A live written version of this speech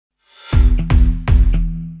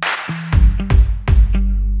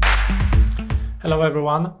Hello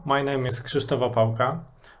everyone, my name is Krzysztof Opałka.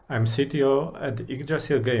 I'm CTO at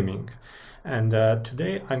Yggdrasil Gaming, and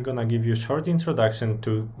today I'm gonna give you a short introduction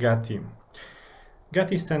to GATI.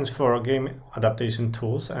 GATI stands for Game Adaptation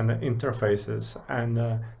Tools and Interfaces, and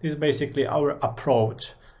this is basically our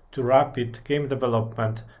approach to rapid game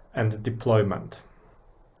development and deployment.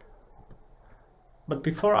 But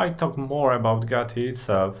before I talk more about GATI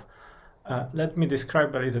itself, let me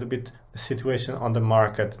describe a little bit the situation on the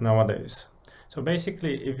market nowadays. So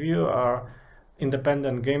basically, if you are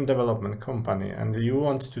independent game development company and you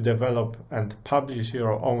want to develop and publish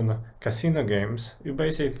your own casino games, you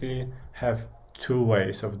basically have two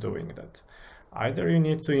ways of doing that. Either you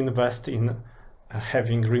need to invest in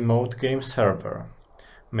having remote game server,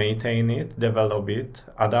 maintain it, develop it,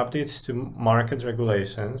 adapt it to market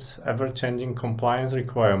regulations, ever-changing compliance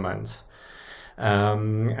requirements,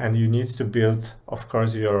 and you need to build, of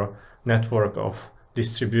course, your network of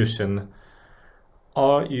distribution.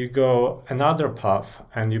 Or you go another path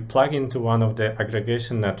and you plug into one of the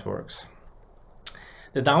aggregation networks.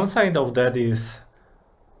 The downside of that is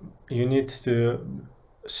you need to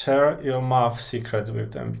share your math secrets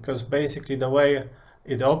with them, because basically the way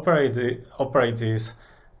it operates is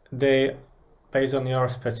they, based on your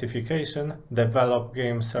specification, develop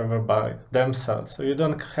game server by themselves. So you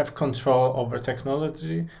don't have control over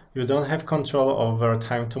technology, you don't have control over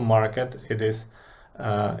time to market. It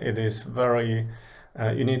is very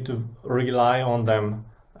you need to rely on them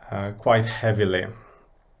quite heavily.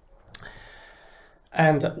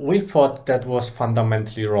 And we thought that was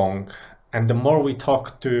fundamentally wrong. And the more we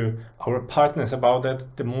talked to our partners about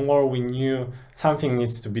that, the more we knew something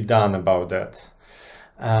needs to be done about that.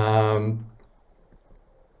 And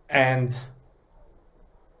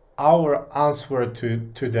our answer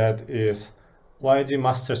to that is YG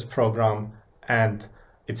Masters program and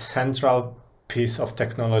its central piece of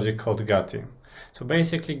technology called GATI. So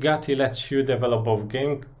basically, GATI lets you develop both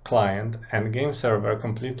game client and game server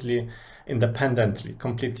completely independently,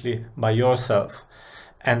 completely by yourself,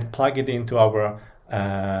 and plug it into our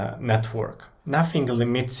network. Nothing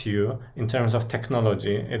limits you in terms of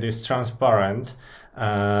technology. It is transparent,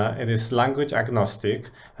 it is language agnostic,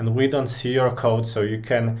 and we don't see your code, so you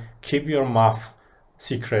can keep your math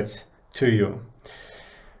secrets to you.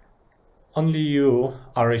 Only you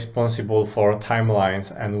are responsible for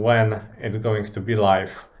timelines and when it's going to be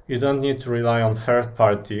live. You don't need to rely on third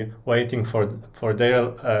party waiting for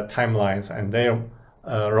their timelines and their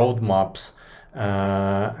roadmaps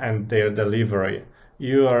and their delivery.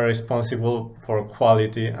 You are responsible for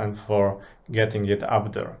quality and for getting it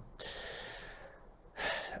up there.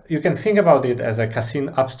 You can think about it as a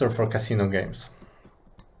casino app store for casino games.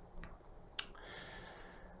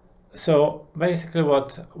 So basically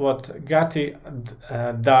what GATI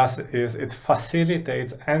does is it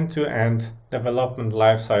facilitates end-to-end development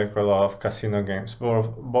lifecycle of casino games,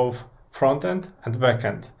 both front-end and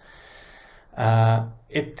back-end.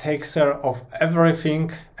 It takes care of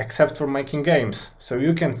everything except for making games. So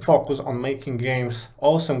you can focus on making games,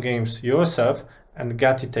 awesome games yourself, and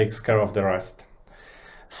GATI takes care of the rest.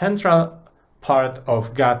 Central part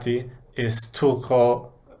of GATI is tool called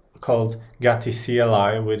GATI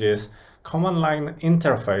CLI, which is command line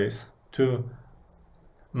interface to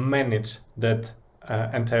manage that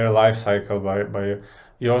entire lifecycle by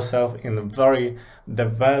yourself in a very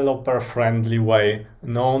developer-friendly way,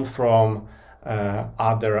 known from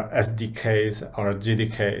other SDKs or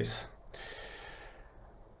GDKs.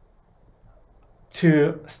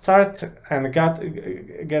 To start and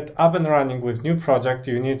get up and running with new project,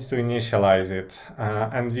 you need to initialize it,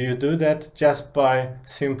 and you do that just by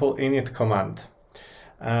simple init command.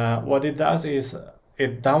 What it does is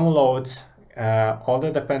it downloads all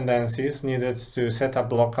the dependencies needed to set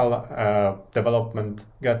up local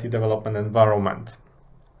GATI development environment.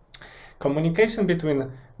 Communication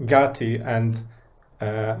between GATI and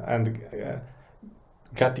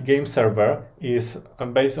GATI game server is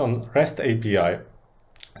based on REST API.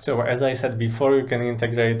 So as I said before, you can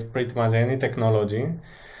integrate pretty much any technology,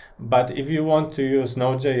 but if you want to use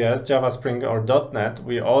Node.js, Java Spring or .NET,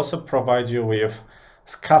 we also provide you with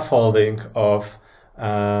scaffolding of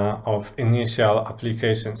initial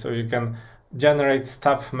application. So you can generate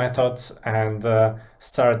stub methods and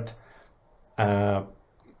start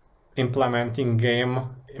implementing game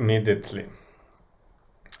immediately.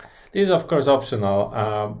 This is of course optional,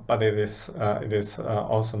 but it is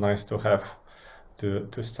also nice to have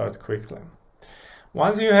to start quickly.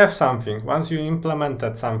 Once you have something, once you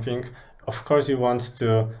implemented something, of course you want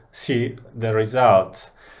to see the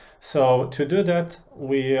results. So to do that,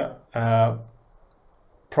 we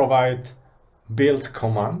provide build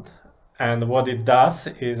command And what it does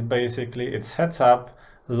is basically it sets up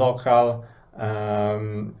local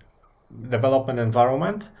development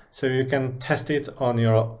environment, so you can test it on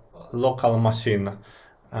your local machine.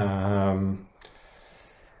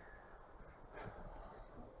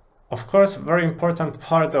 Of course, very important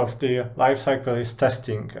part of the lifecycle is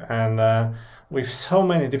testing, and with so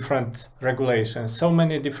many different regulations, so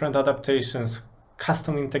many different adaptations,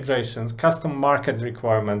 custom integrations, custom market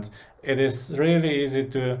requirements, it is really easy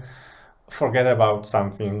to forget about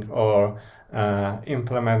something or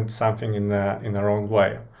implement something in a wrong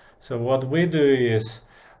way. So what we do is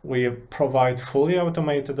we provide fully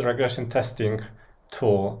automated regression testing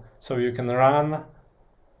tool, so you can run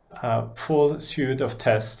a full suite of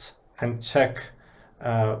tests and check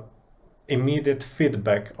immediate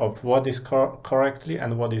feedback of what is correctly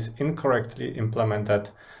and what is incorrectly implemented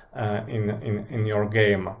in your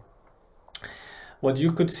game. What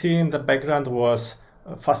you could see in the background was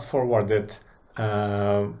a fast-forwarded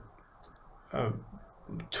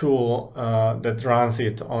tool that runs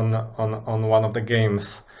it on one of the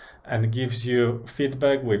games and gives you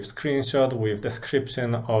feedback with screenshot, with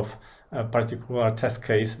description of a particular test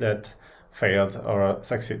case that failed or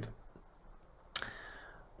succeeded.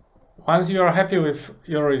 Once you are happy with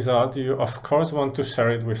your result, you of course want to share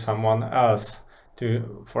it with someone else,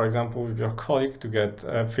 for example, with your colleague, to get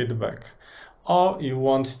feedback. Or you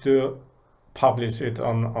want to publish it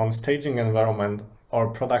on staging environment or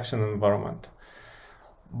production environment.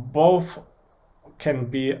 Both can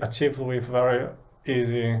be achieved with very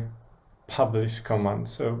easy publish command.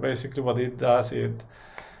 So basically what it does, it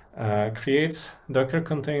creates Docker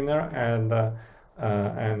container and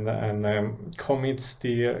commits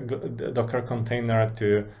the Docker container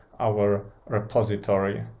to our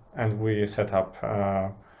repository, and we set up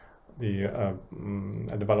the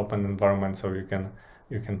development environment so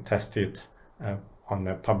you can test it on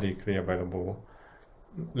the publicly available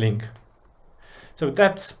link. So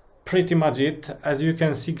that's pretty much it. As you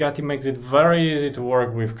can see, Gati makes it very easy to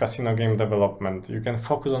work with casino game development. You can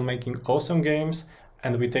focus on making awesome games,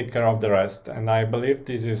 and we take care of the rest. And I believe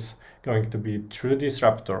this is going to be true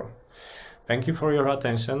disruptor. Thank you for your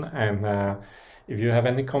attention, and if you have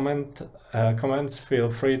any comments, feel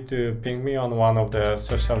free to ping me on one of the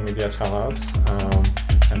social media channels,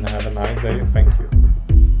 and have a nice day. Thank you.